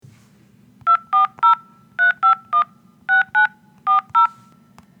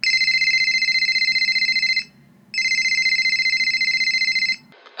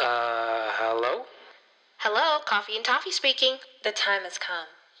speaking. The time has come.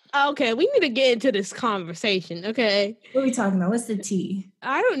 Okay, we need to get into this conversation, okay? What are we talking about? What's the tea?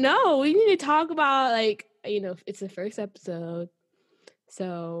 I don't know. We need to talk about, it's the first episode,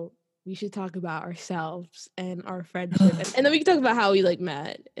 so we should talk about ourselves and our friendship. And then we can talk about how we,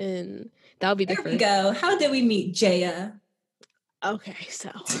 met, and that'll be the first. There we go. How did we meet, Jaya? Okay,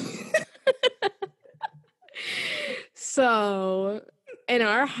 so in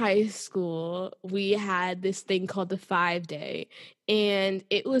our high school, we had this thing called the 5-day, and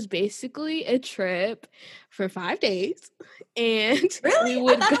it was basically a trip for 5 days. And really, we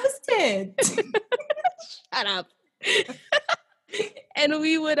would I thought it was 10. Shut up. And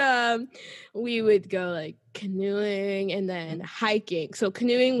we would go canoeing and then hiking. So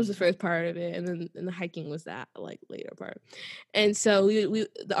canoeing was the first part of it, and then the hiking was that later part. And so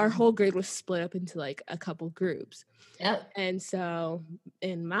our whole grade was split up into a couple groups. Yep. And so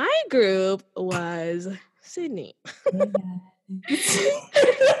in my group was Sydney.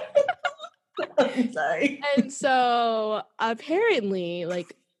 I'm sorry. And so apparently,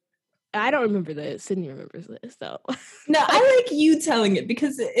 I don't remember this. Sydney remembers this, though. No, I like you telling it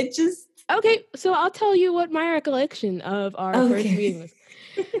because it just... Okay, so I'll tell you what my recollection of our first meeting was.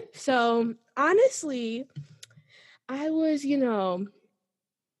 So, honestly, I was,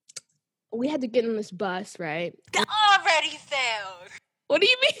 we had to get on this bus, right? Already failed. What do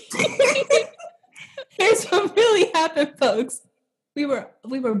you mean? Here's what really happened, folks. We were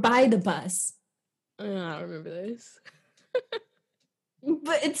by the bus. I don't remember this.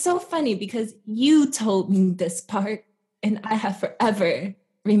 But it's so funny because you told me this part and I have forever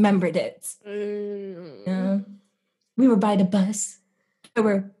remembered it. We were by the bus. There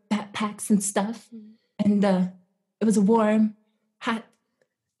were backpacks and stuff. And it was a warm, hot,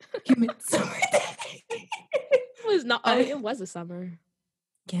 humid summer day. It was not. It was a summer.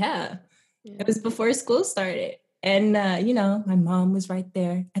 Yeah. It was before school started. And, my mom was right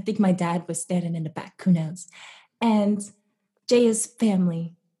there. I think my dad was standing in the back. Who knows? And Jaya's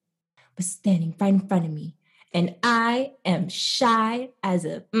family was standing right in front of me. And I am shy as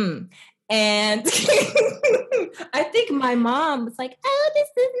a And I think my mom was like, oh, this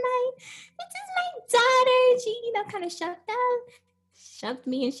is my daughter. She, kind of shoved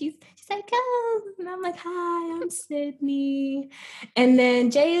me, and she's like, oh, and I'm like, hi, I'm Sydney. And then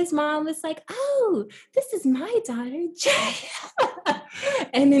Jaya's mom was like, oh, this is my daughter, Jaya.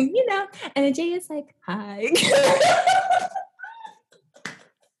 And then, and then Jaya's like, hi.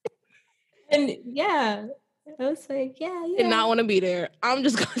 And yeah, I was like, yeah. Did not want to be there. I'm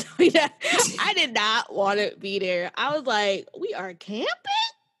just going to tell you that. I did not want to be there. I was like, we are camping?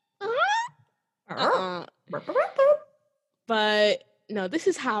 But no, this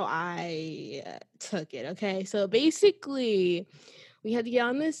is how I took it, okay? So basically, we had to get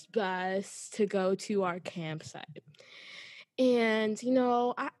on this bus to go to our campsite. And,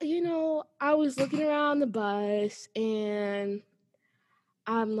 I was looking around the bus, and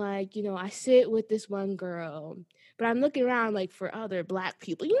I'm like, I sit with this one girl, but I'm looking around for other Black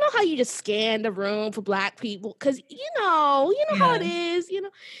people. You know how you just scan the room for Black people? Because, how it is,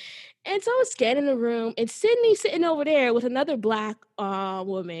 And so I was scanning the room, and Sydney's sitting over there with another Black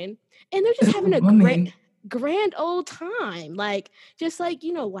woman, and they're just having a grand old time.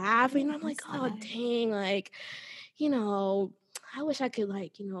 Laughing. I'm like, oh, dang, I wish I could,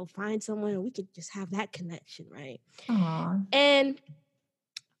 find someone and we could just have that connection, right? Aww.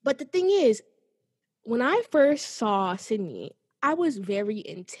 But the thing is, when I first saw Sydney, I was very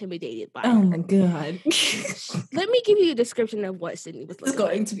intimidated by her. Oh, my God. Let me give you a description of what Sydney was like. It's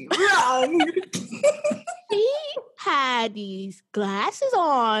going to be wrong. She had these glasses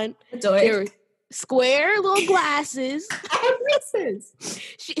on. They were square little glasses. I had braces.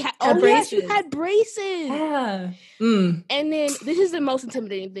 She had braces. Yeah. And then this is the most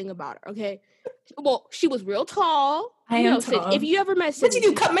intimidating thing about her, okay? Well, she was real tall. I am tall. If you ever met Sydney... What did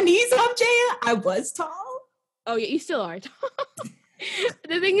you cut my knees off, Jaya? I was tall. Oh, yeah, you still are tall.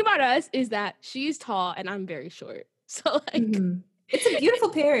 The thing about us is that she's tall and I'm very short. So, It's a beautiful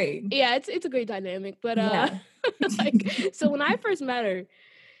pairing. Yeah, it's a great dynamic. But, so when I first met her,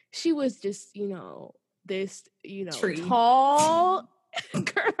 she was just, this, tree. Tall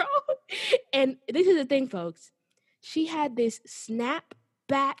girl. And this is the thing, folks. She had this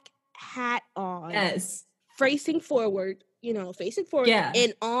snapback hat on. Yes. Facing forward. Yeah.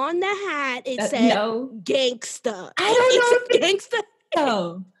 And on the hat, it said gangsta. I don't know. Gangsta.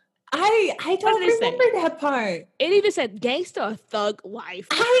 No. I don't remember that part. It even said gangsta or thug life.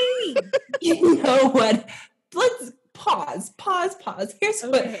 You know what? Let's pause.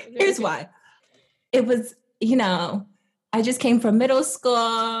 Here's why. It was, I just came from middle school.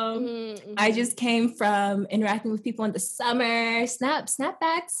 Mm-hmm. I just came from interacting with people in the summer.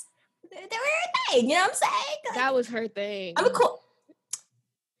 Snapbacks. They were a thing, you know what I'm saying? Like, That was her thing. I'm a cool.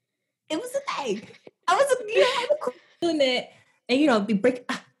 It was a thing. I was a cool doing it. And, be break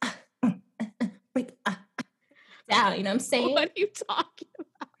down, you know what I'm saying? What are you talking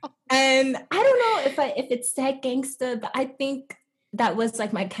about? And I don't know if it's that gangsta, but I think that was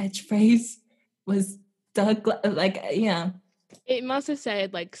like my catchphrase was Doug, like, It must have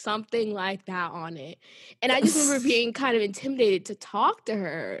said like something like that on it. And I just remember being kind of intimidated to talk to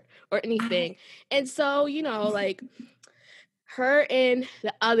her or anything. And so, like her and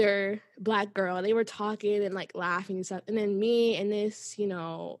the other Black girl, they were talking and like laughing and stuff. And then me and this,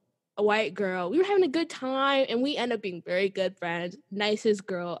 a white girl, we were having a good time and we end up being very good friends. Nicest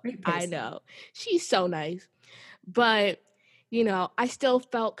girl I know. She's so nice. But, I still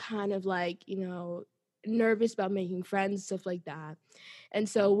felt kind of like, nervous about making friends, stuff like that. And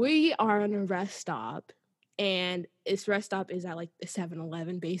so we are on a rest stop, and this rest stop is at like the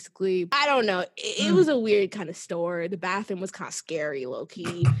 7-Eleven, basically. I don't know. It was a weird kind of store. The bathroom was kind of scary, low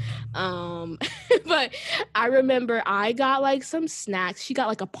key. But I remember I got like some snacks. She got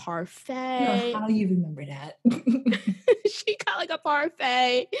like a parfait. How do you remember that? She got like a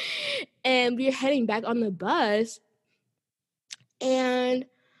parfait, and we were heading back on the bus, and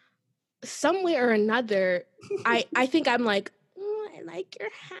somewhere or another, I think I'm like, I like your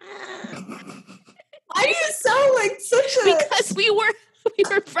hat. Why do you sound like such a... Because we were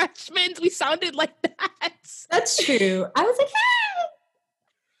freshmen. We sounded like that. That's true. I was like, hey.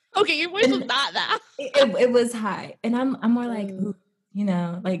 Okay, your voice was not that. It was high. And I'm more like, ooh,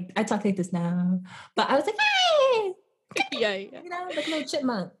 like I talk like this now. But I was like, hey. Yeah. Like a little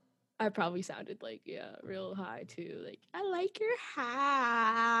chipmunk. I probably sounded like, real high too. Like, I like your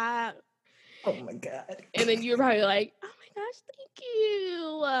hat. Oh my God. And then you were probably like, oh my gosh, thank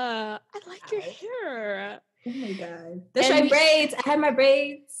you. I like your hair. Oh my God. That's my braids. I had my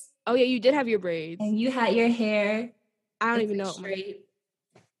braids. Oh yeah, you did have your braids. And you had your hair. I don't even know. Straight.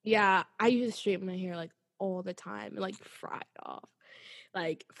 Yeah, I used to straighten my hair like all the time and like fry it off.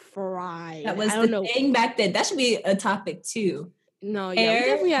 Like fried. That was the thing back then. That should be a topic too. No, yeah, we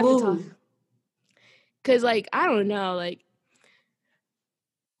definitely have to talk. Cause like, I don't know, like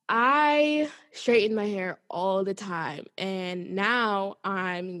I straighten my hair all the time, and now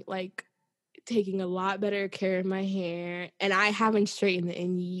I'm like taking a lot better care of my hair, and I haven't straightened it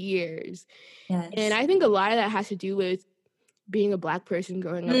in years. Yes. And I think a lot of that has to do with being a Black person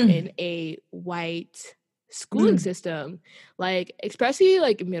growing up in a white schooling system. Like, especially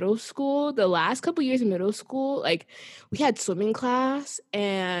like middle school, the last couple years of middle school, like we had swimming class,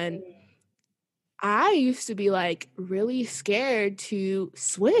 and I used to be like really scared to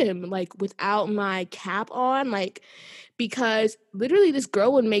swim like without my cap on, like because literally this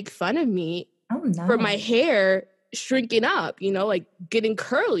girl would make fun of me for my hair shrinking up, like getting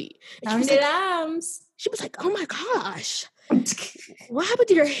curly. And she was like, oh my gosh, what happened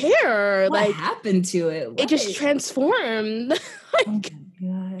to your hair? What happened to it? It just transformed. Oh my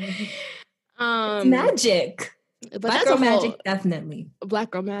God. It's magic. Black girl magic, definitely.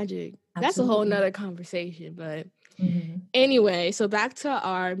 Black girl magic. Absolutely. That's a whole nother conversation. But anyway, so back to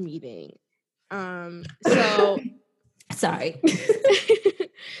our meeting. So sorry.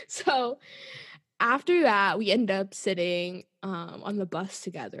 So after that, we end up sitting on the bus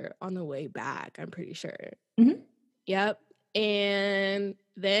together on the way back, I'm pretty sure. Yep. And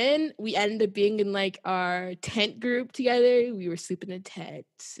then we ended up being in like our tent group together. We were sleeping in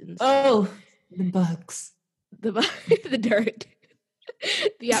tents. And stuff. The bugs. The dirt.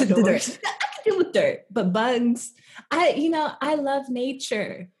 The outdoors. The dirt. I can deal with dirt, but bugs. I love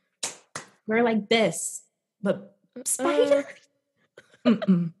nature. We're like this, but spiders.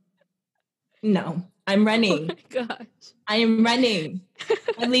 No, I'm running. Oh my gosh. I am running.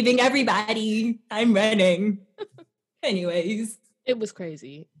 I'm leaving everybody. I'm running. Anyways. It was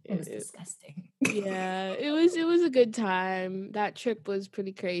crazy. It was disgusting. Yeah, it was a good time. That trip was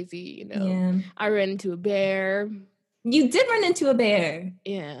pretty crazy, Yeah. I ran into a bear. You did run into a bear.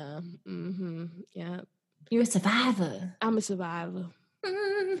 Yeah. Yeah. You're a survivor. I'm a survivor.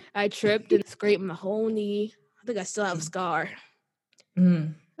 I tripped and scraped my whole knee. I think I still have a scar.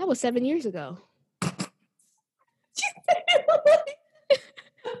 That was 7 years ago. I'm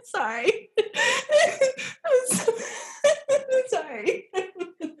sorry. I'm sorry.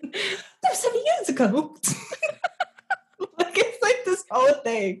 That was 7 years ago. Like, it's like this whole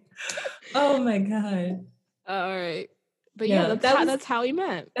thing. Oh my God. All right. But yeah, that's how we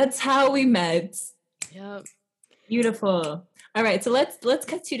met. That's how we met. Yep. Beautiful. All right, so let's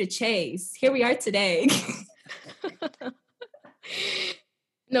cut to the chase. Here we are today.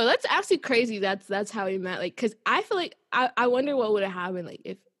 No, that's absolutely crazy. That's how we met. Like, cause I feel like I wonder what would have happened like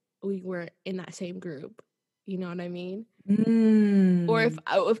if we were in that same group. You know what I mean? Or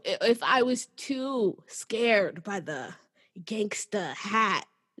Mm. if I was too scared by the gangsta hat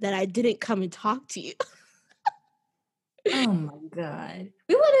that I didn't come and talk to you. Oh my God.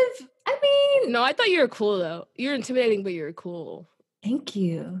 We would have, I mean. No, I thought you were cool though. You're intimidating, but you're cool. Thank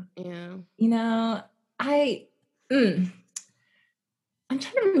you. Yeah. You know, I'm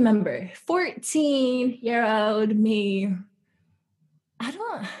trying to remember 14-year-old me. I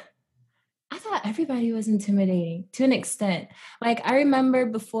thought everybody was intimidating to an extent. Like, I remember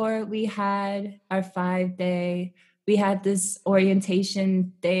before we had our 5-day, we had this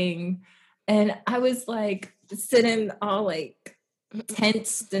orientation thing, and I was like sitting all like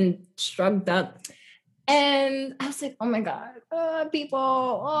tensed and shrugged up. And I was like, oh my God,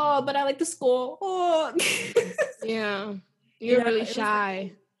 people, but I like the school. Yeah. You're really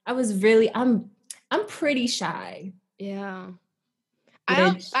shy. I'm pretty shy. Yeah.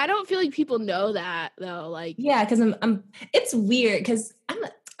 Which, I don't feel like people know that though. Like, yeah, because I'm it's weird because I'm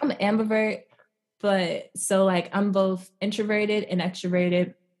an ambivert, but so like I'm both introverted and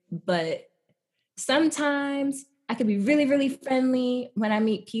extroverted, but sometimes I could be really, really friendly when I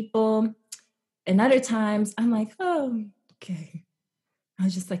meet people. And other times I'm like, oh, okay. I'll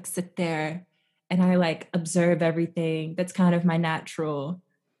just like sit there and I like observe everything. That's kind of my natural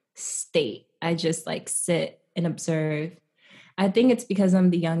state. I just like sit and observe. I think it's because I'm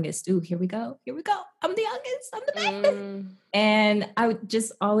the youngest. Ooh, here we go. I'm the youngest. I'm the best. And I would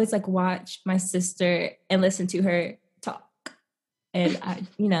just always like watch my sister and listen to her talk. And I,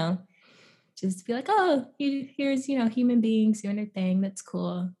 just be like, oh, here's, human beings doing their thing. That's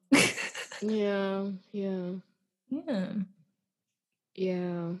cool. Yeah. Yeah. And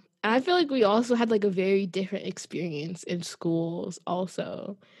I feel like we also had like a very different experience in schools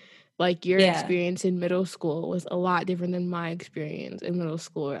also. Like your experience in middle school was a lot different than my experience in middle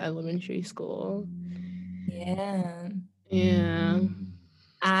school or elementary school. Yeah. Yeah.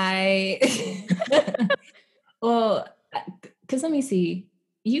 Well, because let me see.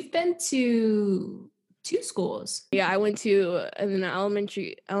 You've been to 2 schools. Yeah, I went to an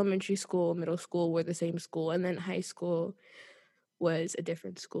elementary school, middle school were the same school, and then high school was a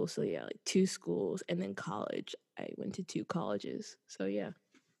different school. So yeah, like 2 schools, and then college. I went to 2 colleges. So yeah.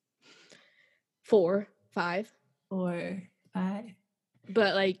 4, 5. 4, 5.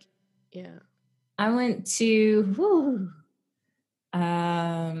 But like, yeah. I went to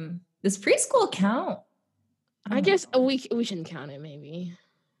does preschool count? I guess we shouldn't count it maybe.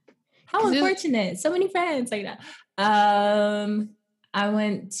 How unfortunate. So many friends like that. I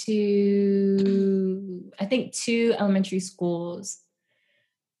went to I think 2 elementary schools.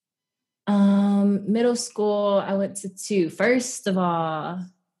 Middle school, I went to 2. First of all,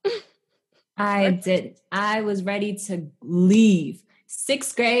 I was ready to leave.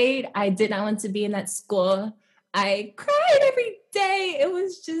 6th grade, I did not want to be in that school. I cried every day. It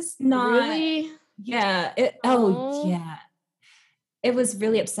was just not really. Yeah. Yeah. It was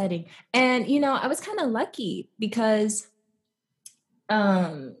really upsetting. And I was kind of lucky because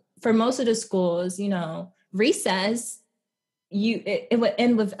for most of the schools, recess it would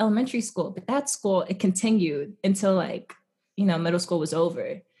end with elementary school, but that school it continued until like middle school was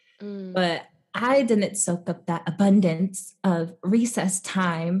over. But I didn't soak up that abundance of recess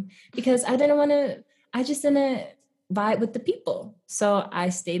time because I just didn't vibe with the people. So I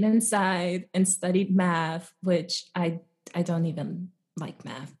stayed inside and studied math, which I don't even like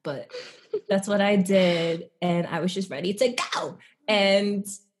math, but that's what I did. And I was just ready to go. And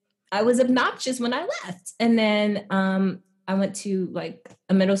I was obnoxious when I left. And then I went to like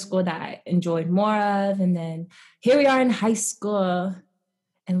a middle school that I enjoyed more of. And then here we are in high school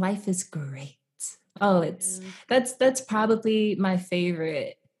and life is great. Oh, that's probably my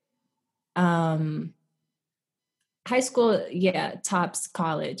favorite. High school, yeah, tops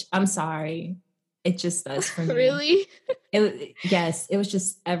college. I'm sorry. It just does for me. Really? Yes, it was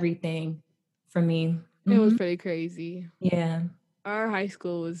just everything for me. It was pretty crazy. Yeah. Our high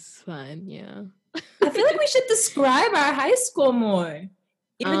school was fun, yeah. I feel like we should describe our high school more.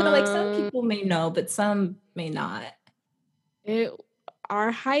 Even though like some people may know, but some may not.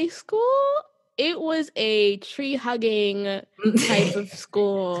 Our high school, it was a tree hugging type of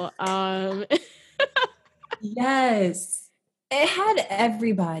school. Yes. It had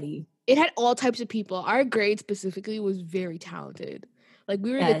everybody. It had all types of people. Our grade specifically was very talented. Like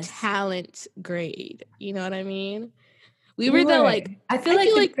we were the talent grade. You know what I mean? We were the like. I feel like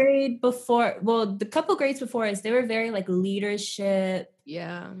the grade before. Well, the couple grades before us, they were very like leadership.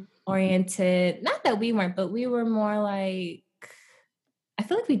 Yeah. Oriented. Not that we weren't, but we were more like I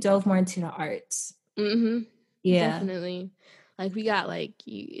feel like we dove more into the arts. Mm-hmm. Yeah. Definitely. Like we got like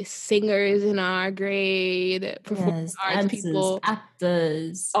singers in our grade, performing Yes, arts dancers, people,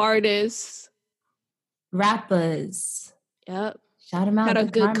 actors, artists. rappers. Yep. Shout them out. Shout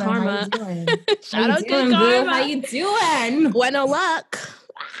out Good Good Karma. How Karma. you doing? How Shout you out Good doing, boo? How Karma. you doing? Bueno luck.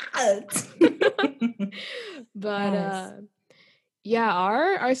 But Yes. yeah,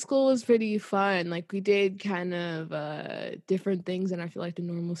 our school was pretty fun. Like we did kind of different things than I feel like the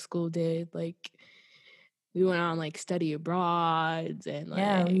normal school did. Like we went on like study abroads and like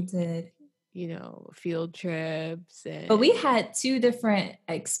Yeah, we did. Field trips and But we had 2 different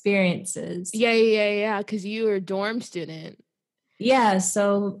experiences. Yeah, because you were a dorm student. Yeah,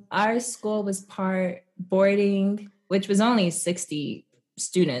 so our school was part boarding, which was only 60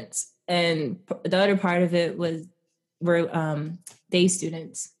 students, and the other part of it were day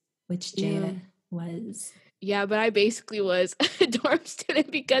students, which Jada was. Yeah, but I basically was a dorm student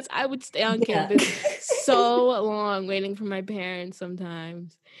because I would stay on campus so long waiting for my parents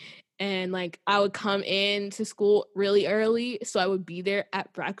sometimes. And like I would come into school really early, so I would be there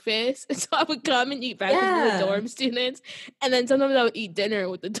at breakfast. So I would come and eat breakfast with the dorm students, and then sometimes I would eat dinner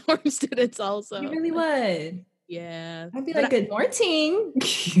with the dorm students also. You really would. Yeah. I'd be like, good morning.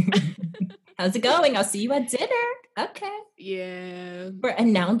 How's it going? I'll see you at dinner. Okay. Yeah. For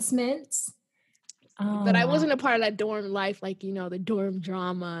announcements. But I wasn't a part of that dorm life, like, the dorm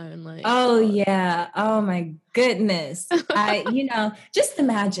drama and like. Oh, yeah. Oh, my goodness. Just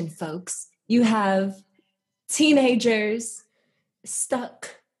imagine, folks, you have teenagers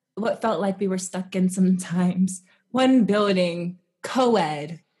stuck, what felt like we were stuck in sometimes. One building,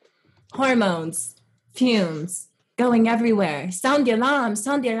 co-ed, hormones, fumes, going everywhere. Sound the alarms,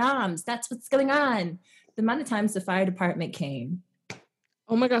 sound the alarms. That's what's going on. The amount of times the fire department came.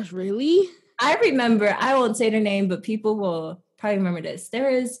 Oh my gosh, really? I remember, I won't say their name, but people will probably remember this. There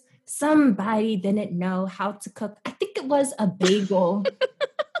is somebody didn't know how to cook. I think it was a bagel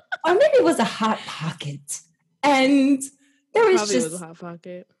or maybe it was a Hot Pocket. And there was probably was a Hot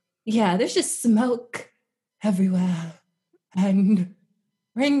Pocket. Yeah, there's just smoke everywhere. And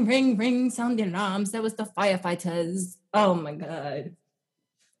ring, ring, ring, sound the alarms. That was the firefighters. Oh my God.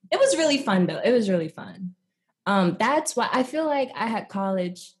 It was really fun though. It was really fun. That's why I feel like I had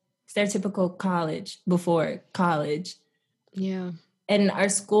college, stereotypical college before college. Yeah. And our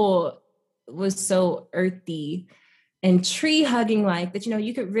school was so earthy and tree hugging like that,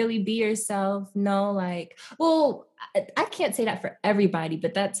 you could really be yourself. No, like, well, I can't say that for everybody,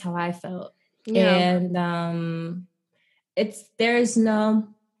 but that's how I felt. Yeah. And there's no,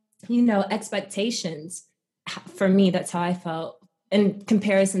 expectations. For me, that's how I felt in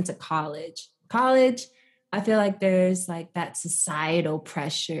comparison to college. College, I feel like there's like that societal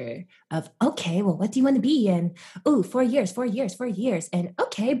pressure of, okay, well, what do you want to be in? Oh, 4 years. And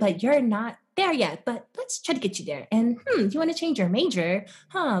okay, but you're not there yet, but let's try to get you there. And do you want to change your major?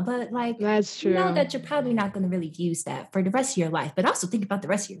 But like, that's true. You know that you're probably not going to really use that for the rest of your life, but also think about the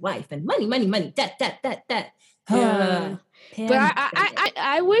rest of your life and money, debt. Yeah. But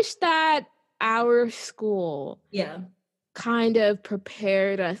I wish that our school kind of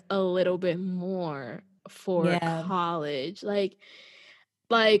prepared us a little bit more for college. Like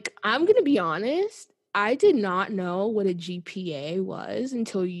I'm gonna be honest, I did not know what a GPA was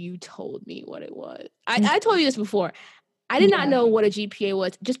until you told me what it was. I told you this before. I did not know what a GPA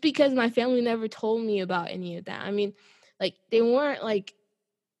was just because my family never told me about any of that. I mean, like they weren't like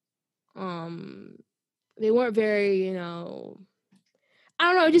they weren't very, I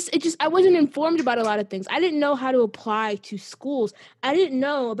don't know, I wasn't informed about a lot of things. I didn't know how to apply to schools. I didn't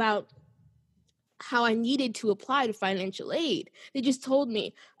know about how I needed to apply to financial aid. They just told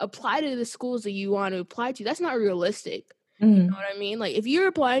me, apply to the schools that you want to apply to. That's not realistic. You know what I mean? Like if you're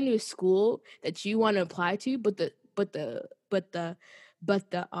applying to a school that you want to apply to, but the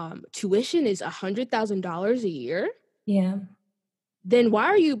tuition is $100,000 a year. Yeah. Then why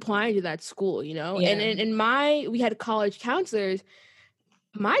are you applying to that school? Yeah. And we had college counselors.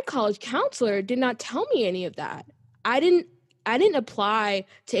 My college counselor did not tell me any of that. I didn't apply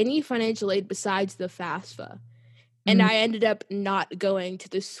to any financial aid besides the FAFSA. And I ended up not going to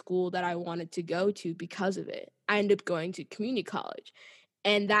the school that I wanted to go to because of it. I ended up going to community college.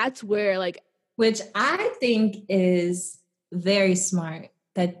 And that's where which I think is very smart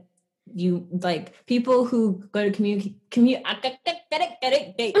that you like people who go to community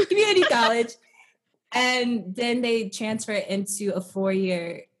college and then they transfer into a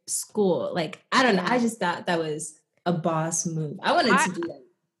 4-year school. Like, I don't know. I just thought that was a boss move. I wanted to do that.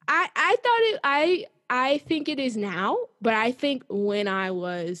 I think it is now, but I think when I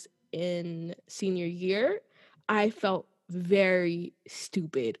was in senior year, I felt very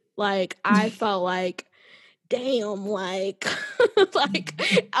stupid. Like, I felt like, damn, like,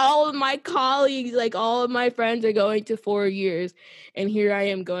 like all of my colleagues, like all of my friends are going to 4 years, and here I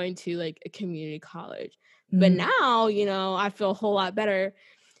am going to like a community college. But now, you know, I feel a whole lot better.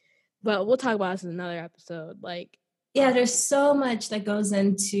 But we'll talk about this in another episode. Like, yeah, there's so much that goes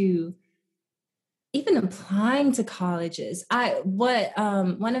into even applying to colleges.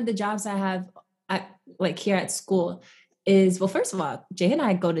 One of the jobs I have, like here at school, is, well, first of all, Jay and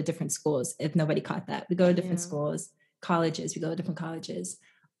I go to different schools. If nobody caught that, we go to different schools, colleges. We go to different colleges.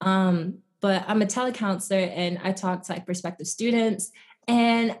 But I'm a telecounselor, and I talk to like prospective students.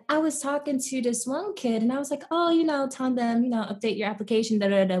 And I was talking to this one kid, and I was like, oh, you know, telling them, you know, update your application,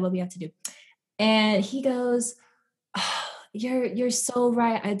 what we have to do. And he goes, oh, you're so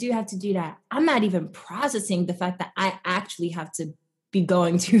right. I do have to do that. I'm not even processing the fact that I actually have to be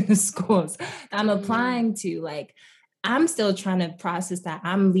going to the schools that I'm applying to. Like, I'm still trying to process that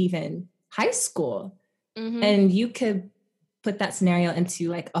I'm leaving high school. And you could put that scenario into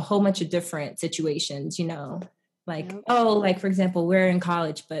like a whole bunch of different situations, you know, like, oh, like, for example, we're in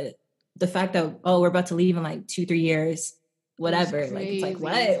college, but the fact that, oh, we're about to leave in like 2-3 years, whatever. Like, it's like,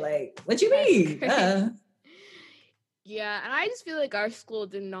 what? Like, what you mean? Yeah, and I just feel like our school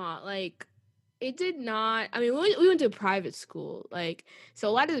did not, like, it did not, I mean, we went to a private school, like, so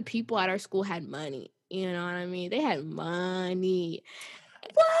a lot of the people at our school had money, you know what I mean? They had money.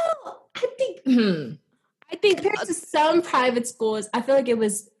 Well, I think compared to some private schools, I feel like it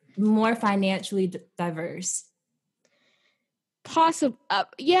was more financially diverse. Possible,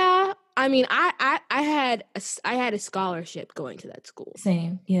 yeah. I mean, I had a scholarship going to that school.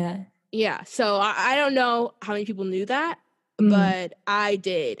 Same, yeah. Yeah, so I don't know how many people knew that, but I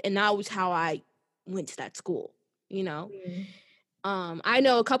did, and that was how I went to that school, you know? I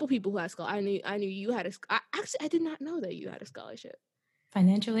know a couple people who had scholarship. I knew you had I did not know that you had a scholarship.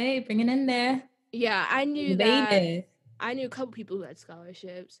 Financial aid, bring it in there. Yeah, I knew that. I knew a couple people who had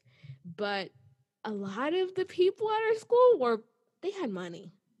scholarships, but a lot of the people at our school they had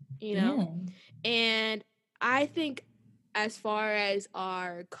money, you know? Yeah. And I think as far as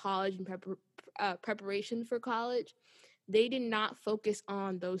our college and preparation for college, they did not focus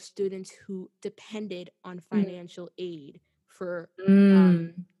on those students who depended on financial aid for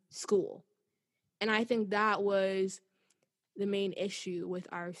school. And I think that was the main issue with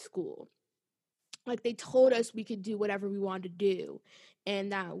our school. Like, they told us we could do whatever we wanted to do,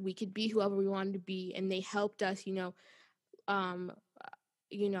 and that we could be whoever we wanted to be, and they helped us,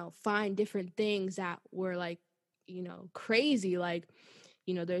 find different things that were like, crazy. Like,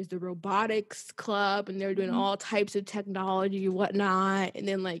 there's the robotics club, and they're doing all types of technology and whatnot, and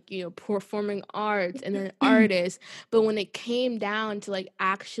then like, performing arts, and then artists. But when it came down to like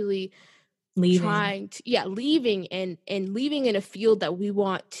actually leaving and leaving in a field that we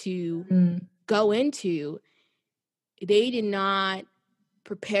want to go into, they did not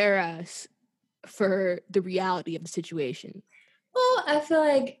prepare us for the reality of the situation. Well, I feel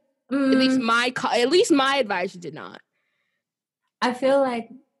like at least my advisor did not. I feel like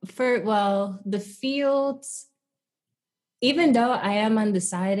the fields, even though I am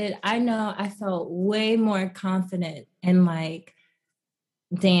undecided, I know I felt way more confident in like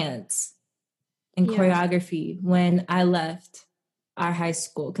dance and choreography when I left our high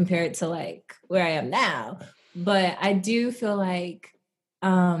school compared to like where I am now. But I do feel like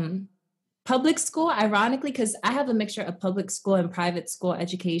public school, ironically, because I have a mixture of public school and private school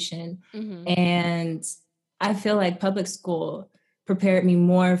education. And I feel like public school prepared me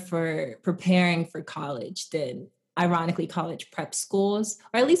more for preparing for college than, ironically, college prep schools,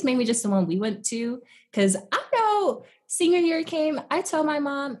 or at least maybe just the one we went to. Because I know senior year came, I told my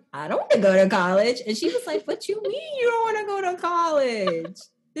mom, I don't want to go to college. And she was like, what you mean you don't want to go to college?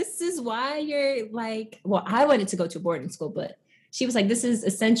 This is why you're like, well, I wanted to go to boarding school, but she was like, this is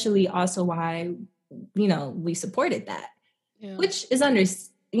essentially also why, we supported that, which is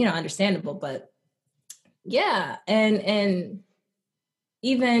understandable. But yeah. And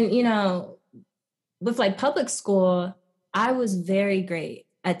even, with like public school, I was very great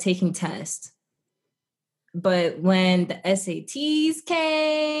at taking tests. But when the SATs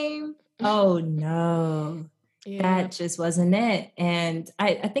came, oh no, that just wasn't it. And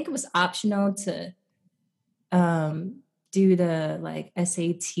I think it was optional to do the like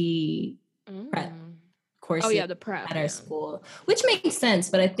SAT prep courses. Oh yeah, the prep at our school, which makes sense.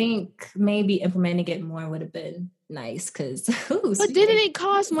 But I think maybe implementing it more would have been nice because. But didn't it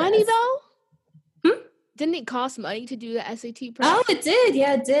cost money though? Didn't it cost money to do the SAT prep? Oh, it did.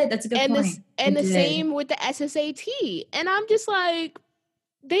 Yeah, it did. That's a good point. And the same with the SSAT. And I'm just like,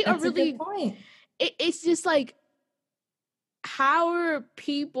 they are really. That's a good point. It's just like, how are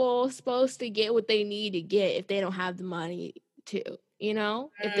people supposed to get what they need to get if they don't have the money to, you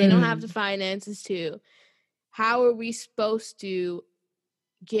know? If they don't have the finances to, how are we supposed to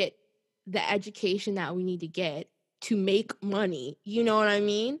get the education that we need to get to make money? You know what I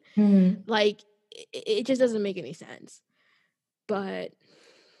mean? Like, it just doesn't make any sense. But,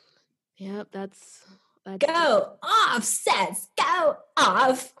 yep, that's Go off, Seth. Go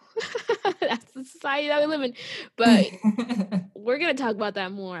off. that's the society that we live in. But we're going to talk about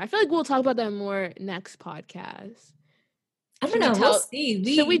that more. I feel like we'll talk about that more next podcast. I don't know. We'll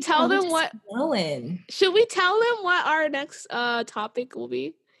see. Should we tell them what? Should we tell them what our next topic will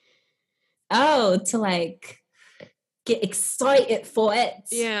be? Oh, to like get excited for it.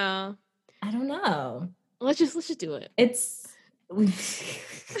 Yeah. I don't know. Let's just do it. It's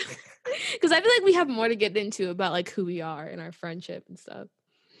because I feel like we have more to get into about like who we are and our friendship and stuff.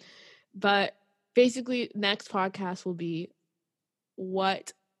 But basically, next podcast will be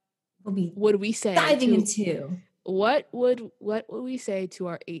what would we say diving into. What would we say to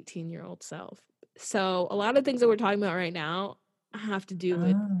our 18-year-old self? So a lot of things that we're talking about right now have to do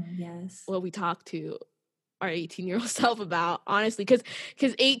with what we talk to our 18-year-old self about, honestly,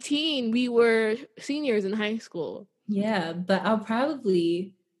 because 18 we were seniors in high school. Yeah, but I'll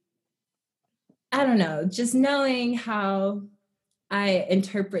probably, I don't know, just knowing how I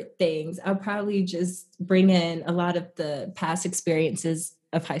interpret things, I'll probably just bring in a lot of the past experiences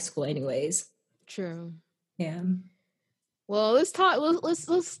of high school anyways. True. Yeah. Well, let's talk.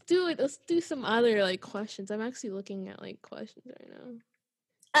 Let's do it. Let's do some other like questions. I'm actually looking at like questions right now.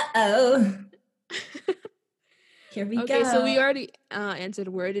 Uh-oh. Here we go. Okay, so we already answered.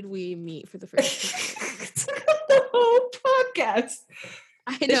 Where did we meet for the first time? The whole podcast.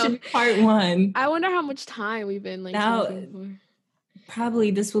 I know. This should be part 1. I wonder how much time we've been like talking for. Probably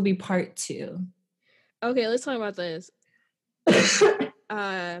this will be part 2. Okay, let's talk about this.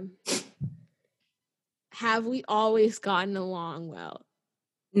 Have we always gotten along well?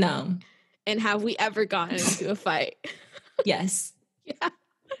 No. And have we ever gotten into a fight? Yes. Yeah.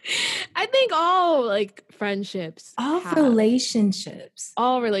 I think all like friendships. All relationships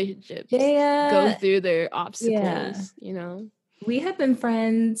go through their obstacles, you know? We have been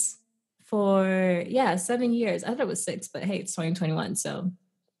friends for 7 years. I thought it was 6, but hey, it's 2021, so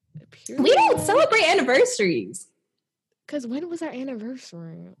we don't celebrate anniversaries. Because when was our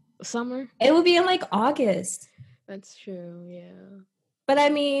anniversary? Summer? It will be in like August. That's true, yeah. But I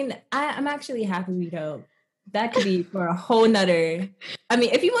mean, I'm actually happy we don't. That could be for a whole nother. I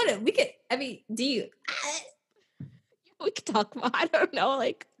mean, if you want to, we could. I mean, do you? We could talk about. I don't know.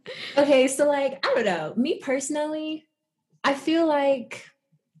 Like, okay, so like, I don't know. Me personally, I feel like,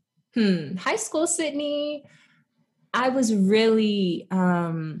 high school Sydney, I was really,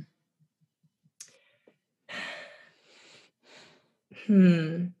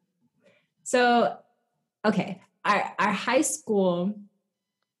 So, okay, our high school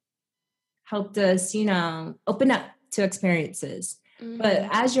helped us, you know, open up to experiences. Mm-hmm. But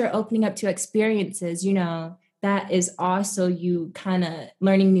as you're opening up to experiences, you know, that is also you kind of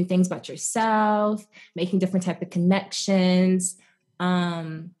learning new things about yourself, making different type of connections.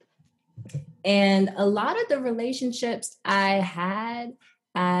 And a lot of the relationships I had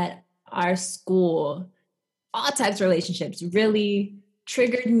at our school, all types of relationships, really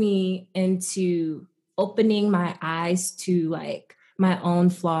triggered me into opening my eyes to like my own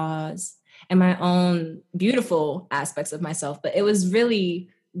flaws and my own beautiful aspects of myself. But it was really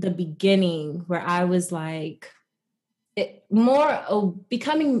the beginning where I was like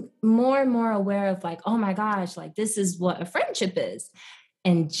becoming more and more aware of like, oh my gosh, like this is what a friendship is.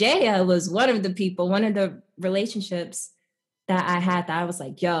 And Jaya was one of the relationships that I had that I was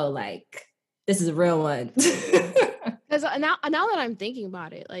like, yo, like this is a real one. Because now that I'm thinking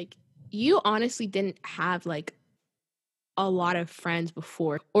about it, like you honestly didn't have like a lot of friends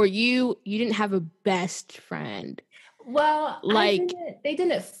before, or you didn't have a best friend. Well, like they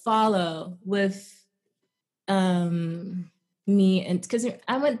didn't follow with me, and because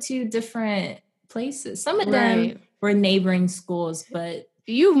I went to different places. Some of them were neighboring schools, but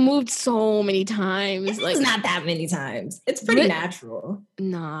you've moved so many times. It's not that many times. It's pretty natural.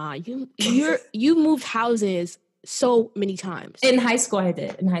 Nah, you moved houses so many times. In high school I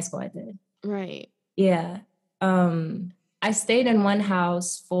did. Right. Yeah. I stayed in one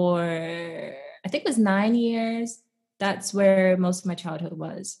house for I think it was 9 years. That's where most of my childhood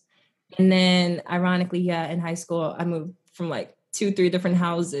was. And then ironically, in high school I moved from like 2-3 different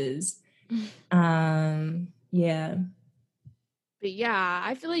houses. Yeah. But yeah,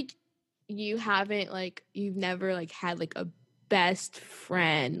 I feel like you've never like had like a best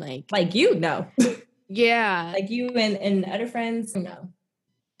friend, like you know. Yeah. Like you and other friends? No.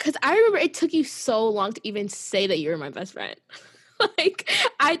 Because I remember it took you so long to even say that you were my best friend. Like,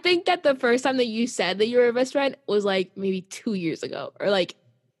 I think that the first time that you said that you were a best friend was like maybe 2 years ago, or like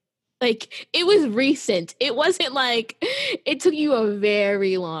it was recent. It wasn't like it took you a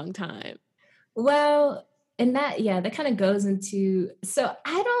very long time. Well, and that kind of goes into, so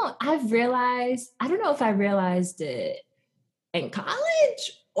I've realized, I don't know if I realized it in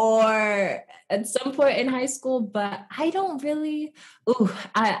college or at some point in high school, but I don't really,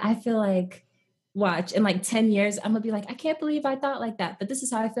 I feel like, watch, in like 10 years, I'm gonna be like, I can't believe I thought like that, but this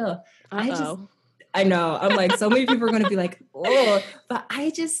is how I feel. I know, I'm like, so many people are gonna be like, oh, but I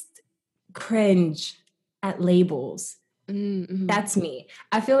just cringe at labels. Mm-hmm. That's me.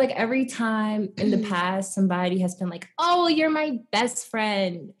 I feel like every time in the past somebody has been like, oh, you're my best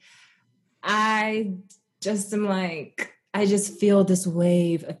friend, I just am like, I just feel this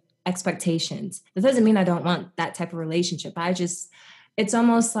wave of expectations. It doesn't mean I don't want that type of relationship. It's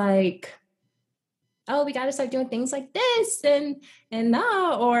almost like, oh, we got to start doing things like this and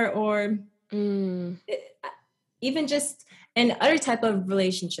no, or even just in other type of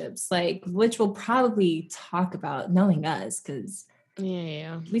relationships, like, which we'll probably talk about, knowing us, because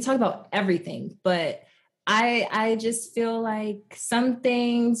we talk about everything. But I just feel like some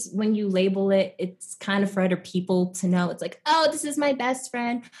things, when you label it, it's kind of for other people to know. It's like, oh, this is my best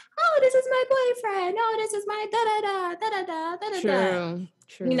friend. Oh, this is my boyfriend. Oh, this is my da da da da da da da da.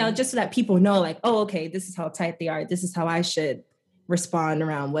 True. You know, just so that people know, like, oh, okay, this is how tight they are. This is how I should respond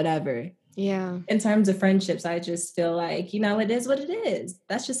around whatever. Yeah. In terms of friendships, I just feel like, you know, it is what it is.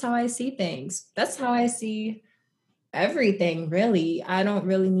 That's just how I see things. That's how I see everything, really. I don't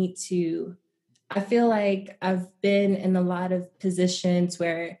really need to. I feel like I've been in a lot of positions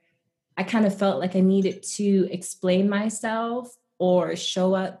where I kind of felt like I needed to explain myself or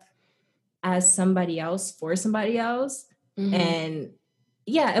show up as somebody else for somebody else. Mm-hmm. And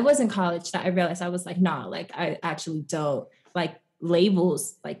yeah, it was in college that I realized, I was like, nah, like I actually don't like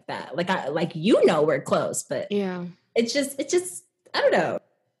labels like that. Like you know, we're close, but yeah, it's just I don't know.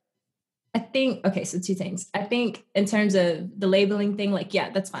 I think, okay, so two things. I think in terms of the labeling thing, like, yeah,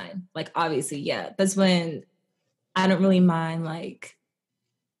 that's fine. Like, obviously, yeah, that's when I don't really mind, like,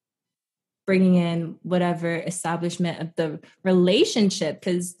 bringing in whatever establishment of the relationship,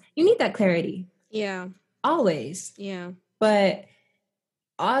 because you need that clarity. Yeah. Always. Yeah. But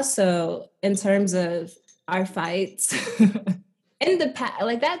also, in terms of our fights, in the past,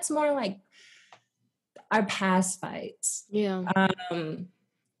 like, that's more like our past fights. Yeah.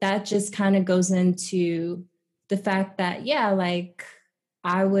 That just kind of goes into the fact that, yeah, like,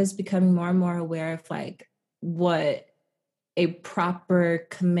 I was becoming more and more aware of like what a proper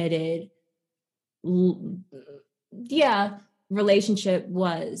committed relationship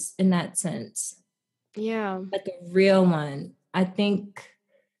was in that sense. Yeah. Like a real one. I think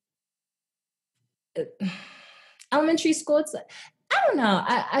elementary school, it's like, I don't know.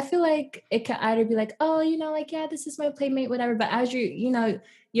 I feel like it could either be like, oh, you know, like, yeah, this is my playmate, whatever. But as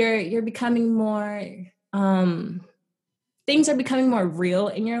you're becoming more, things are becoming more real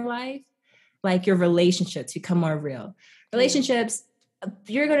in your life. Like your relationships become more real. Relationships, a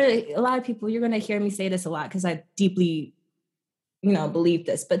lot of people, you're gonna hear me say this a lot because I deeply, believe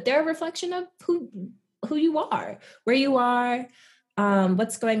this, but they're a reflection of who you are, where you are,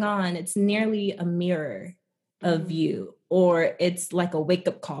 what's going on. It's nearly a mirror of you, or it's like a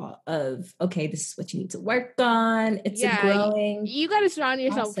wake-up call of, okay, this is what you need to work on. It's a growing you got to surround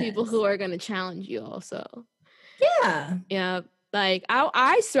yourself with people who are going to challenge you also. Yeah, like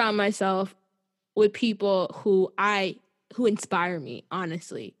I surround myself with people who inspire me,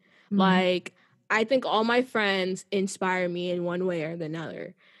 honestly. Like, I think all my friends inspire me in one way or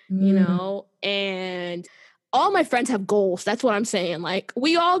another, and all my friends have goals. That's what I'm saying. Like,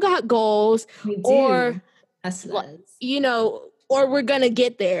 we all got goals. We do. Or us. Or we're gonna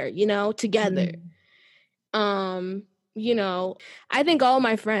get there, together. I think all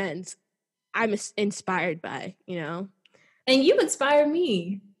my friends I'm inspired by, And you inspire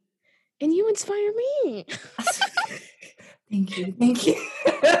me. And you inspire me. Thank you.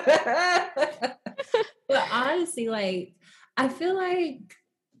 But honestly, like, I feel like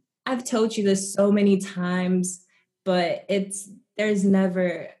I've told you this so many times, but there's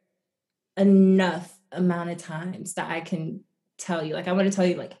never enough amount of times that I can tell you. Like, I want to tell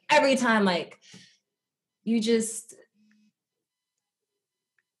you, like, every time, like, you just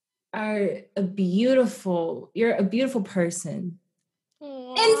you're a beautiful person.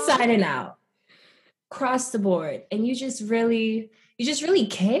 Aww. Inside and out, across the board. And you just really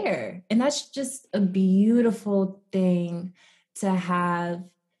care. And that's just a beautiful thing to have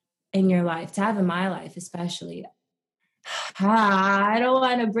in your life, to have in my life especially. I don't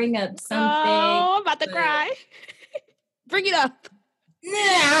want to bring up something. Oh, I'm about to cry. Bring it up.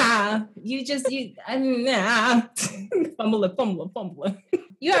 Nah, nah. Fumble.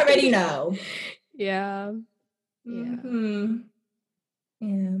 You already know. Yeah. Mm-hmm.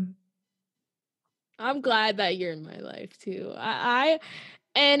 Yeah. I'm glad that you're in my life too.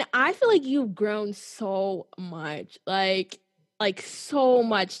 And I feel like you've grown so much, like so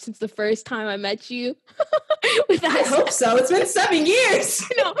much since the first time I met you. I hope so. It's been 7 years.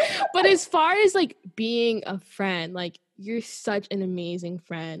 No, but as far as like being a friend, like you're such an amazing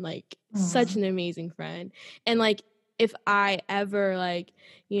friend, like such an amazing friend. And like if I ever like,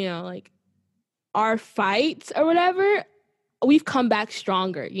 like our fights or whatever, we've come back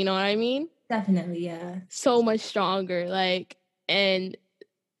stronger. You know what I mean? Definitely, yeah. So much stronger. Like, and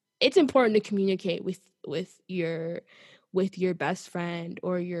it's important to communicate with your best friend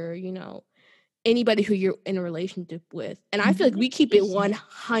or your, anybody who you're in a relationship with. And I feel like we keep it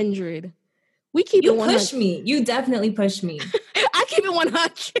 100. We keep it 100. You push me. You definitely push me. I keep it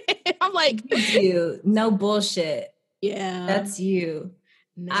 100. I'm like, you do. No bullshit. Yeah. That's you.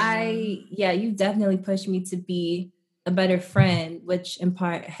 No. You definitely pushed me to be a better friend, which in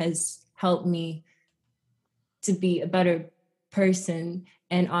part has helped me to be a better person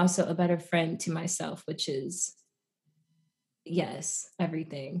and also a better friend to myself, which is, yes,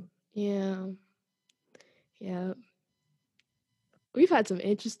 everything. Yeah. We've had some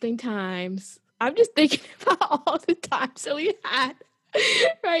interesting times. I'm just thinking about all the times that we had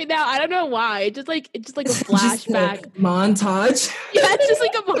right now. I don't know why. It's just like a flashback. Just a montage. Yeah, it's just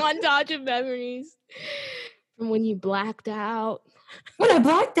like a montage of memories from when you blacked out. When I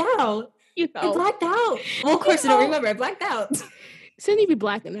blacked out? I blacked out. Well, of course I don't remember. I blacked out. Cindy be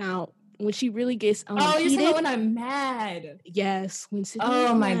blacking out when she really gets you're talking about when I'm mad. Yes, when Cindy.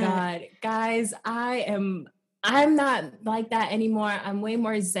 Oh my God, guys, I'm not like that anymore. I'm way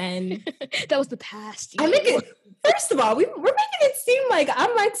more zen. That was the past. First of all, we're making it seem like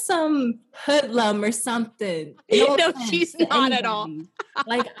I'm like some hoodlum or something. No, she's not at all.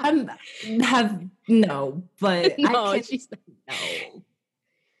 Like but no, I she's not.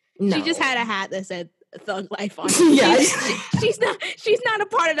 No. She just had a hat that said Thug Life on it. Yeah. She's not a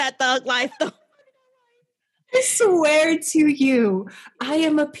part of that Thug Life though. I swear to you, I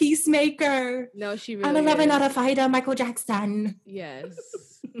am a peacemaker. No, she really I'm a lover, not a fighter, Michael Jackson. Yes.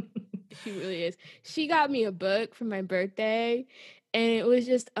 She really is. She got me a book for my birthday, and it was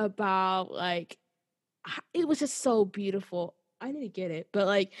just about like, it was just so beautiful. I need to get it, but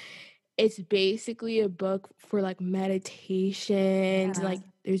like, it's basically a book for like meditations, and, like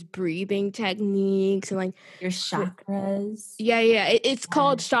there's breathing techniques and like your chakras. It's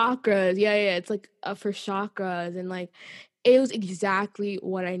called chakras. It's like for chakras, and like it was exactly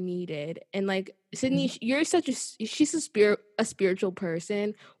what I needed. And like Sydney, you're she's a spiritual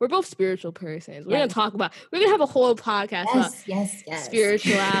person. We're both spiritual persons. We're gonna have a whole podcast about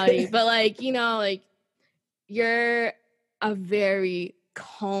spirituality. But like, like you're a very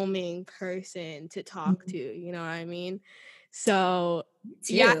calming person to talk to, you know what I mean? So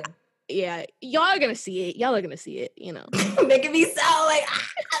yeah, y'all are gonna see it, making me sound like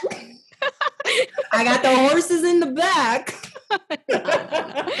I got the horses in the back.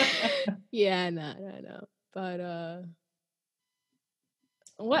 No. But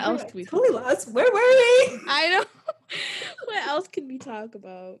what else can we talk about? Lost. Where were we? I know. What else can we talk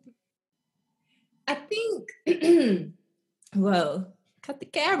about? I think whoa, cut the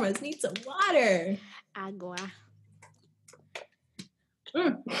cameras, need some water. Agua.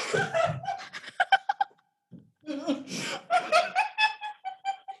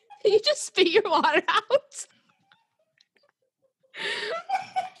 You just spit your water out.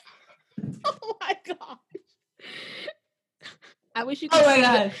 Oh my gosh. I wish you could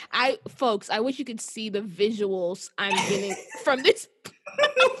I wish you could see the visuals I'm getting from this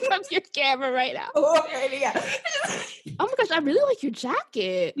from your camera right now. Oh my gosh, I really like your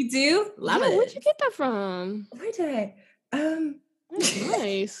jacket. You do? Love it. Where'd you get that from? Where did I? That's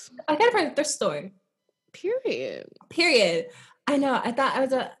nice. I got it from the thrift store. Period. I know. I thought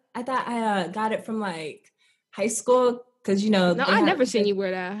I got it from like high school because No, I never seen you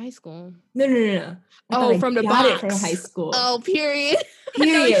wear that at high school. No. Oh, from the box. It from high school. Oh, period.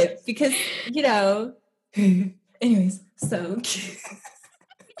 Because anyways, so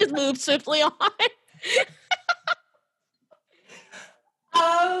just move swiftly on.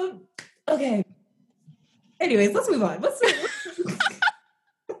 Okay. Anyways, let's move on. Next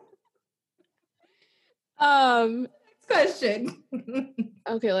question.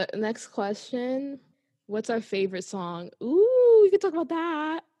 Okay, next question. What's our favorite song? Ooh, we could talk about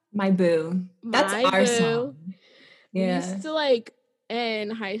that. My boo. That's My our Boo. song. We Yeah. used to like in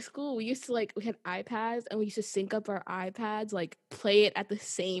high school, we had iPads and we used to sync up our iPads, like play it at the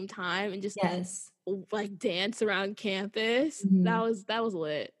same time and just Yes. like dance around campus. Mhm. That was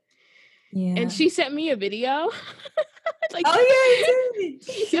lit. Yeah. And she sent me a video. Like, Oh yeah, I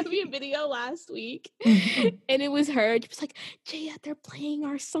she sent me a did. video last week, Mhm. and it was her. She was like, "Jaya, they're playing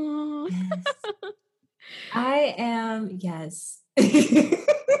our song." Yes. I am, yes.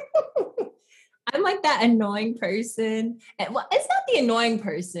 I'm like that annoying person. And, well, it's not the annoying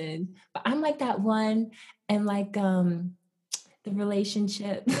person, but I'm like that one and like the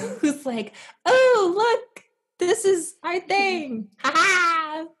relationship who's like, oh, look, this is our thing.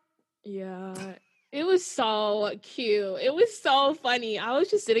 Ha Yeah, it was so cute. It was so funny. I was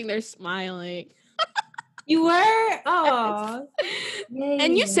just sitting there smiling. You were? Oh.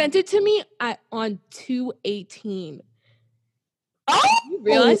 And you sent it to me on 2/18. Oh, You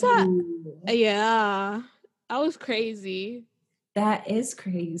realize that? Yeah, that was crazy. that is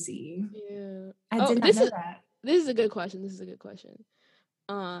crazy. Yeah. I did not know that. This is a good question.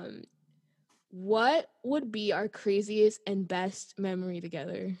 What would be our craziest and best memory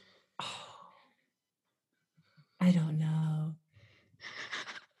together? I don't know.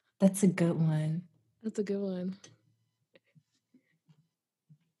 That's a good one. That's a good one.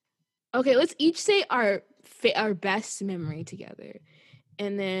 Okay, let's each say our best memory together,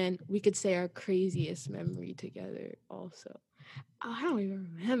 and then we could say our craziest memory together also. Oh, I don't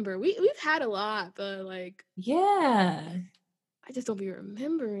even remember. We've had a lot, but like, Yeah. I just don't be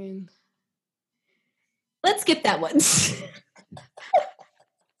remembering. Let's skip that one.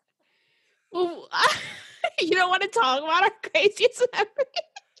 Well, you don't want to talk about our craziest memory?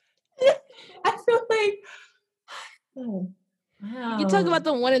 I feel like, oh, wow. You can talk about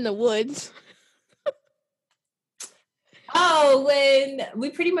the one in the woods. Oh, when we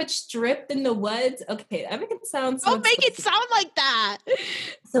pretty much stripped in the woods. Okay, that makes it sound so Don't make it sound like that.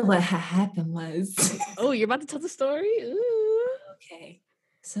 So what happened was... Oh, you're about to tell the story? Ooh. Okay.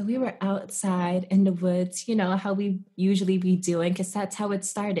 So we were outside in the woods, you know, how we usually be doing, because that's how it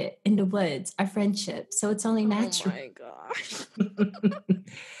started, in the woods, our friendship. So it's only natural. Oh my gosh.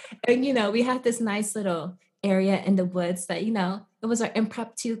 And, you know, we had this nice little area in the woods that, you know, it was our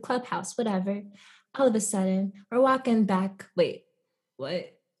impromptu clubhouse, whatever. All of a sudden, we're walking back. Wait,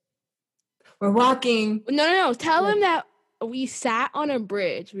 what? We're walking. No. Tell him that we sat on a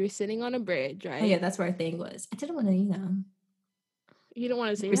bridge. We were sitting on a bridge, right? Oh, yeah, that's where our thing was. I didn't want to, you know. You don't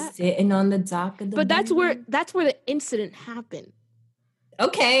want to say We're that? sitting on the dock of the But that's boat. where the incident happened.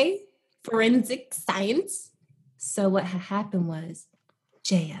 Okay. Forensic science. So what had happened was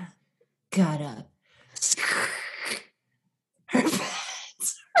Jaya got up. Her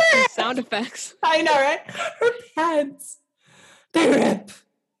pants. Sound effects. I know, right? Her pants. They rip.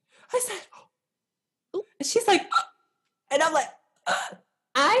 I said, oh. And she's like, oh. And I'm like,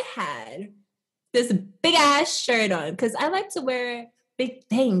 I had this big ass shirt on because I like to wear big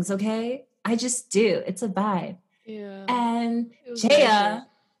things, okay? I just do. It's a vibe. Yeah. And Jaya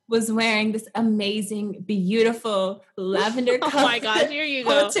was wearing this amazing, beautiful lavender color. Oh my gosh, here you go.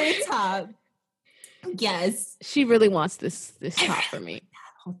 Halter top. Yes. She really wants this top for me.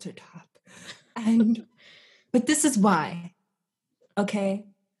 Halter top. But this is why. Okay?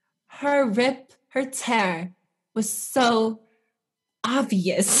 Her rip, her tear was so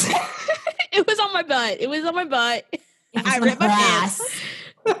obvious. It was on my butt. I ripped my pants.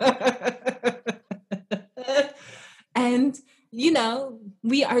 And, you know,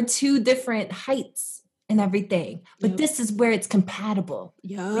 we are two different heights and everything. But this is where it's compatible.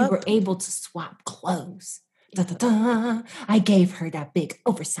 Yep. We were able to swap clothes. Da, da, da. I gave her that big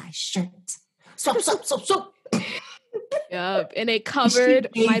oversized shirt. Swap. Yep. And it covered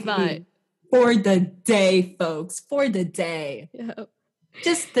my butt. For the day, folks. For the day. Yep.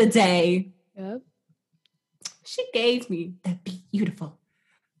 Just the day. Yep. She gave me that beautiful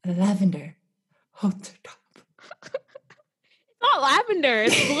lavender halter top. It's not lavender.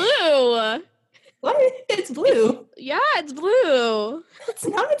 It's blue. What? It's blue. Yeah, it's blue. It's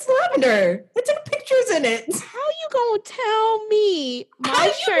not. It's lavender. I took pictures in it. How you gonna tell me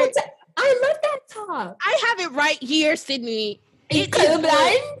my shirt? I love that top. I have it right here, Sydney. Are you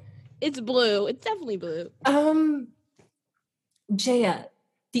colorblind? It's blue. It's definitely blue. Jaya,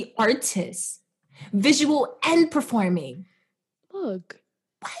 the artist, visual and performing. Look.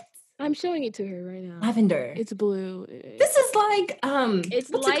 What? I'm showing it to her right now. Lavender. It's blue. This is like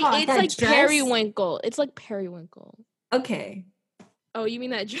it's like periwinkle. It's like periwinkle. Okay. Oh, you mean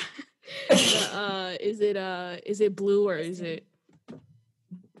that dress? Is it blue or is it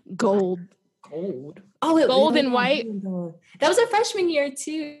gold? Gold. Oh, it Gold and white. Gold. That was our freshman year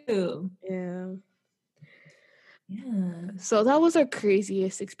too. Yeah. Yeah. So that was our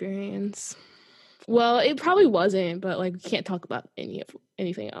craziest experience. Well, it probably wasn't, but like we can't talk about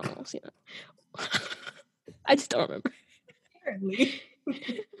anything else, you know. I just don't remember. Apparently.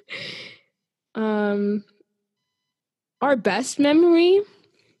 Our best memory.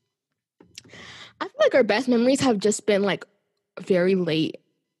 I feel like our best memories have just been like very late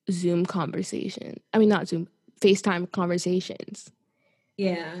Zoom conversation. I mean, not Zoom, FaceTime conversations.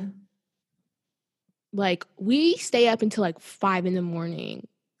 Yeah. Like we stay up until like 5 in the morning.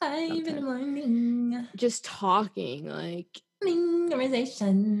 5 in the morning. Just talking, like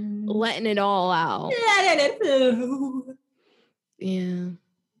conversation. letting it all out. Let it flow. Yeah.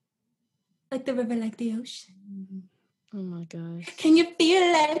 Like the river, like the ocean. Oh my gosh. Can you feel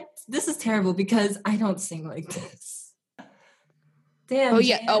it? This is terrible because I don't sing like this. Damn. Oh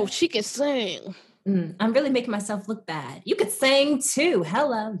yeah. Jan. Oh, she can sing. I'm really making myself look bad. You could sing too.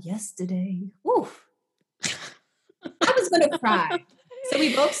 Hello, yesterday. Woof. I was gonna cry. So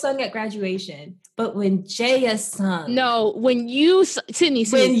we both sung at graduation, but when Jaya sung, no, when you Sydney,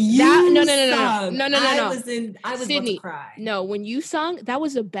 when you that, no, I was Sydney, about to cry. No, when you sung, that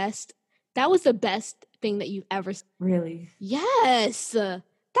was the best. That was the best thing that you've ever. Really? Yes, that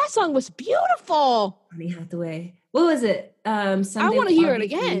song was beautiful. Honey Hathaway. What was it? Sunday I want to hear it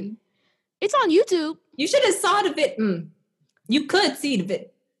again. It's on YouTube. You should have saw the video. You could see the video,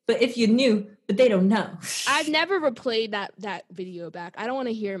 but if you knew, but they don't know. I've never replayed that video back. I don't want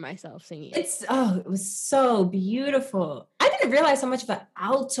to hear myself singing. It was so beautiful. I didn't realize how much of an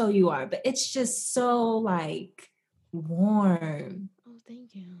alto you are, but it's just so like warm. Oh,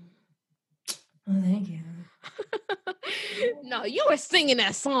 thank you. Oh, thank you. No, you were singing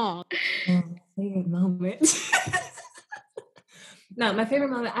that song. Oh, my favorite moment. No, my favorite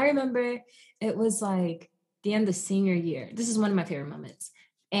moment. I remember it was like the end of senior year. This is one of my favorite moments.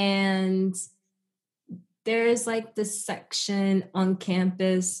 And there's like this section on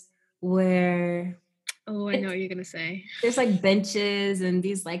campus where I know what you're gonna say. There's like benches and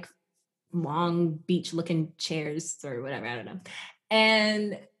these like long beach looking chairs or whatever, I don't know.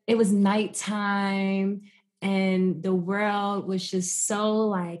 And it was nighttime and the world was just so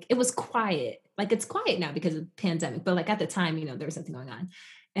like, it was quiet. Like it's quiet now because of the pandemic, but like at the time, you know, there was something going on.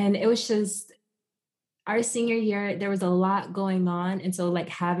 And it was just our senior year, there was a lot going on. And so like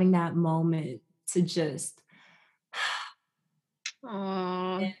having that moment to just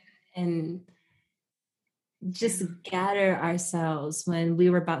and just gather ourselves when we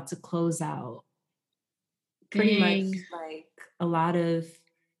were about to close out. Pretty much like a lot of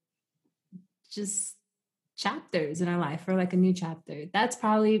just chapters in our life or like a new chapter. That's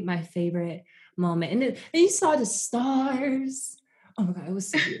probably my favorite moment. And then you saw the stars. Oh my God, it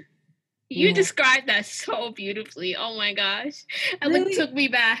was so beautiful. You described that so beautifully. Oh my gosh. It really? Took me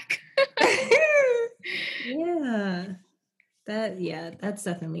back. That's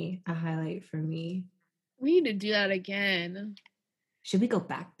definitely a highlight for me. We need to do that again. Should we go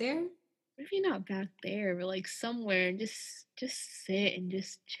back there? Maybe not back there, but like somewhere and just sit and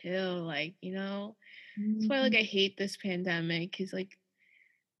just chill, like, you know? Mm-hmm. That's why like I hate this pandemic because like,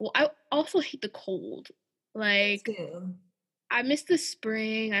 well, I also hate the cold. Like, I miss the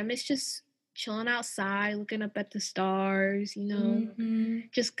spring. I miss just chilling outside, looking up at the stars, you know,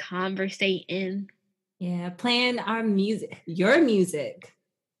 just conversating. Yeah, playing our music, your music,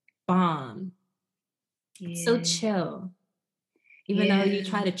 bomb. Yeah. So chill. Even though you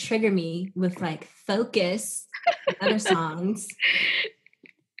try to trigger me with like Focus and other songs.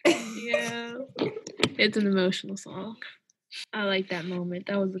 Yeah, it's an emotional song. I like that moment.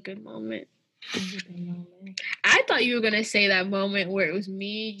 That was a good moment. I thought you were going to say that moment where it was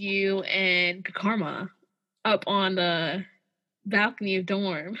me, you, and Karma up on the balcony of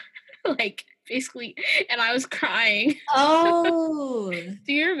dorm. Like, basically, and I was crying. Oh.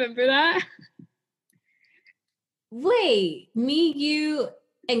 Do you remember that? Wait, me, you,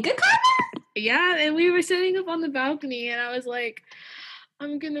 and Good Karma? Yeah, and we were sitting up on the balcony, and I was like,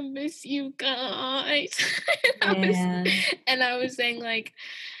 I'm going to miss you guys. And I was saying, like,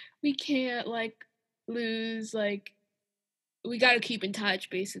 we can't, like, lose, like, we got to keep in touch,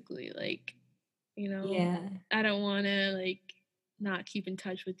 basically, like, you know. Yeah. I don't want to, like, not keep in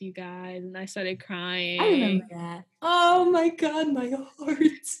touch with you guys. And I started crying. I remember that. Oh, my God, my heart.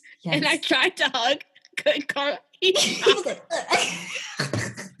 Yes. And I tried to hug Good Karma. He was like,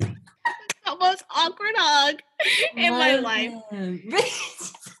 the most awkward hug in my life.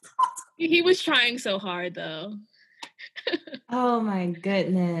 He was trying so hard, though. Oh, my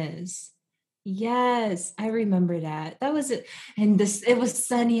goodness. Yes, I remember that. That was it. And it was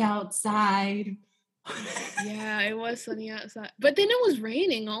sunny outside. Yeah, it was sunny outside. But then it was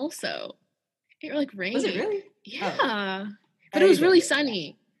raining also. It like Was it rained. really? Yeah. Oh. But it was really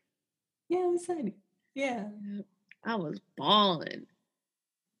sunny. Yeah, it was sunny. Yeah. I was balling.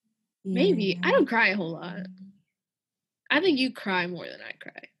 Yeah. Maybe. I don't cry a whole lot. I think you cry more than I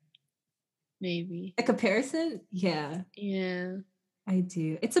cry. Maybe. A comparison? Yeah. Yeah. I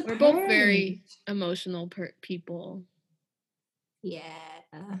do. It's a We're purge. both very emotional people. Yeah.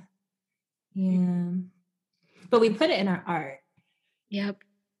 Yeah. But we put it in our art. Yep.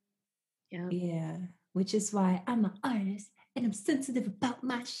 Yeah. Which is why I'm an artist and I'm sensitive about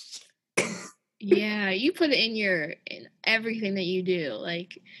my shit. Yeah, you put it in everything that you do,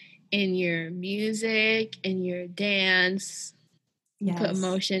 like in your music, in your dance. You put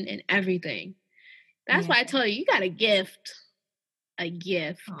emotion in everything. That's why I tell you got a gift. A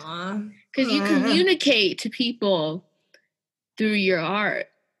gift. Because you communicate to people through your art,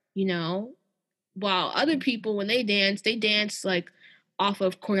 you know? While other people, when they dance like off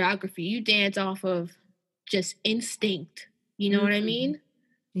of choreography. You dance off of just instinct. You know what I mean?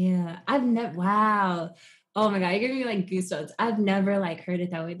 Yeah. I've never, wow. Oh my God, you're giving me like goosebumps. I've never like heard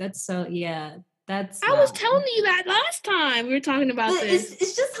it that way. That's so, yeah. That's, I was telling you that last time we were talking about this.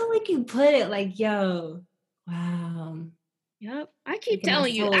 It's just how like you put it, like, yo, wow. Yep. I keep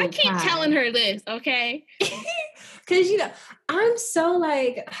telling you. I keep telling her this, okay? Because, I'm so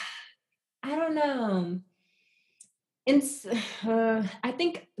like, I don't know. I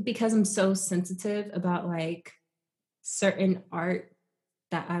think because I'm so sensitive about like certain art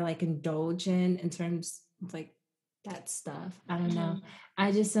that I like indulge in terms of like that stuff. I don't know.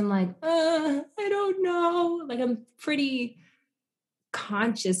 I just am like, I don't know. Like I'm pretty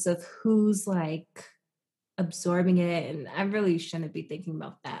conscious of who's like absorbing it, and I really shouldn't be thinking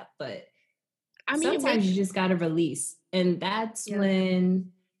about that. But sometimes you just gotta release, and that's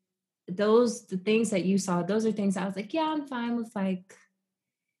when the things that you saw, those are things I was like, yeah, I'm fine with. Like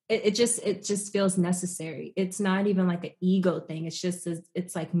it just feels necessary. It's not even like an ego thing. It's just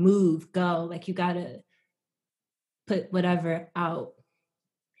it's like move, go. Like you gotta put whatever out.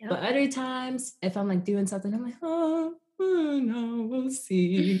 But other times, if I'm like doing something, I'm like, oh no, we'll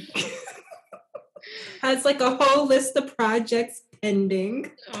see. Has like a whole list of projects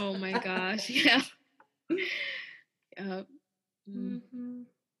pending. Oh my gosh, yeah.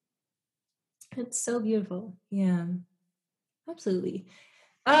 It's so beautiful. Yeah, absolutely.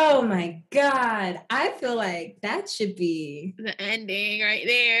 Oh my God. I feel like that should be the ending right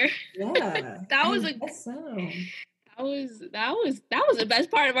there. Yeah. That was the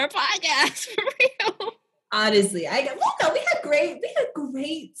best part of our podcast for real. Honestly, we had great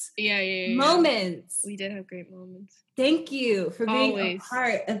moments. We did have great moments. Thank you for being a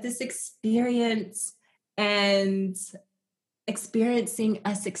part of this experience and experiencing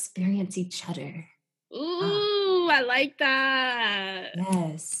us experience each other. Ooh, I like that.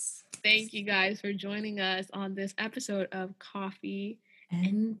 Yes. Thank you guys for joining us on this episode of Coffee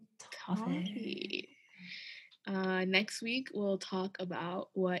and Toffee. Next week, we'll talk about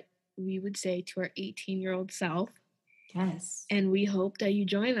what we would say to our 18-year-old self. Yes. And we hope that you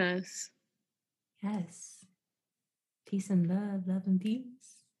join us. Yes. Peace and love, love and peace.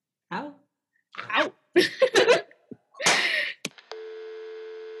 Out. Out.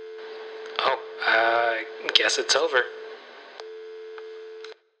 Oh, I guess it's over.